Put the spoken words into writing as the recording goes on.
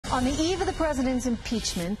On the eve of the president's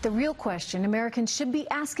impeachment, the real question Americans should be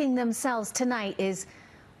asking themselves tonight is,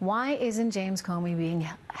 why isn't James Comey being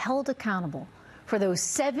held accountable for those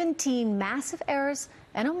 17 massive errors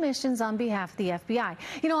and omissions on behalf of the FBI?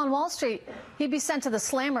 You know, on Wall Street, he'd be sent to the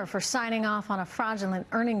slammer for signing off on a fraudulent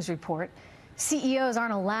earnings report. CEOs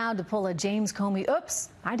aren't allowed to pull a James Comey, oops,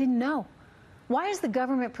 I didn't know. Why is the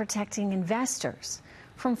government protecting investors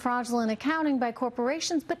from fraudulent accounting by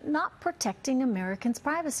corporations, but not protecting Americans'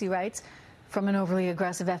 privacy rights from an overly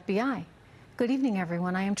aggressive FBI? Good evening,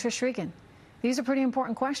 everyone. I am Trish Regan. These are pretty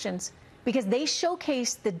important questions because they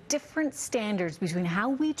showcase the different standards between how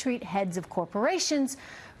we treat heads of corporations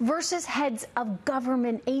versus heads of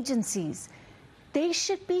government agencies. They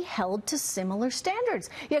should be held to similar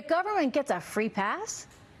standards, yet government gets a free pass.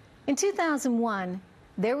 In 2001,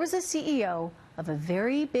 there was a CEO of a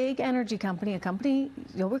very big energy company, a company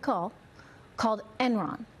you'll recall, called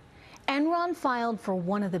Enron. Enron filed for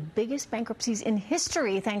one of the biggest bankruptcies in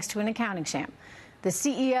history thanks to an accounting sham. The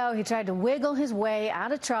CEO, he tried to wiggle his way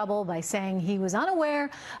out of trouble by saying he was unaware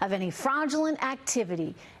of any fraudulent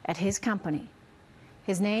activity at his company.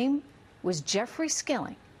 His name was Jeffrey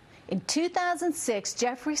Skilling. In 2006,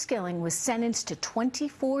 Jeffrey Skilling was sentenced to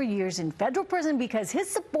 24 years in federal prison because his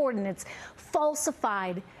subordinates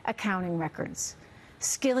falsified accounting records.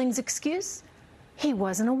 Skilling's excuse? He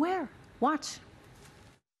wasn't aware. Watch.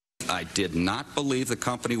 I did not believe the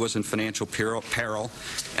company was in financial peril,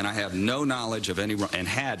 and I have no knowledge of any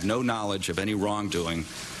had no knowledge of any wrongdoing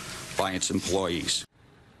by its employees.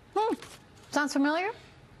 Sounds familiar?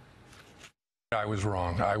 I was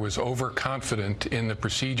wrong. I was overconfident in the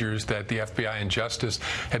procedures that the FBI and Justice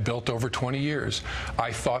had built over 20 years. I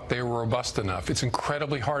thought they were robust enough. It's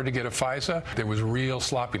incredibly hard to get a FISA. There was real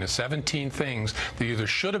sloppiness. 17 things that either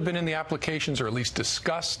should have been in the applications or at least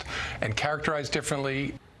discussed and characterized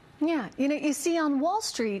differently. Yeah, you know, you see on Wall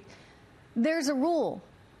Street, there's a rule.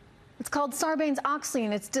 It's called Sarbanes-Oxley,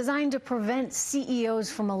 and it's designed to prevent CEOs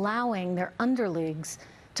from allowing their underlings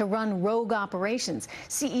to run rogue operations.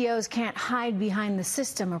 CEOs can't hide behind the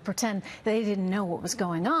system or pretend they didn't know what was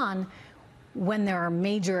going on when there are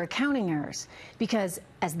major accounting errors, because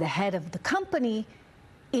as the head of the company,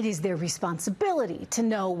 it is their responsibility to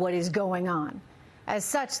know what is going on. As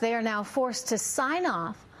such, they are now forced to sign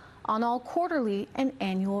off on all quarterly and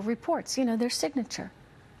annual reports. You know, their signature.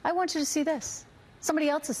 I want you to see this. Somebody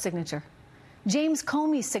else's signature. James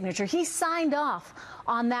Comey's signature. He signed off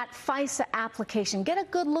on that FISA application. Get a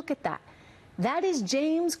good look at that. That is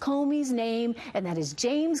James Comey's name, and that is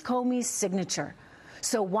James Comey's signature.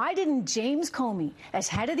 So why didn't James Comey, as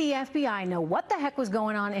head of the FBI, know what the heck was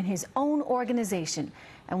going on in his own organization?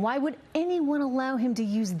 And why would anyone allow him to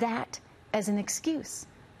use that as an excuse?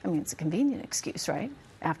 I mean, it's a convenient excuse, right?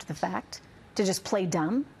 After the fact, to just play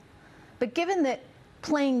dumb. But given that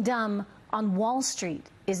playing dumb on Wall Street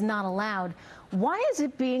is not allowed, why is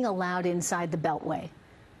it being allowed inside the Beltway?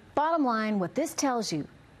 Bottom line, what this tells you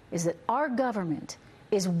is that our government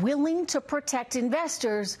is willing to protect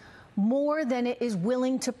investors more than it is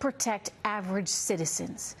willing to protect average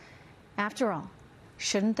citizens. After all,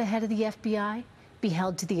 shouldn't the head of the FBI be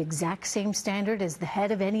held to the exact same standard as the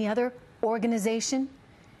head of any other organization,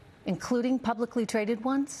 including publicly traded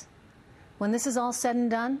ones? When this is all said and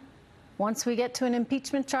done, once we get to an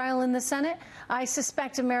impeachment trial in the Senate, I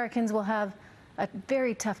suspect Americans will have a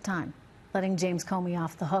very tough time letting James Comey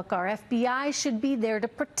off the hook. Our FBI should be there to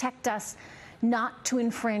protect us, not to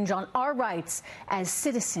infringe on our rights as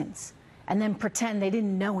citizens and then pretend they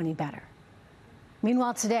didn't know any better.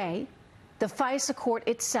 Meanwhile, today, the FISA court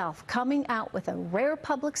itself coming out with a rare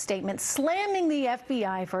public statement slamming the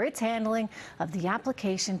FBI for its handling of the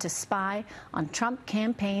application to spy on Trump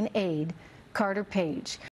campaign aide Carter Page.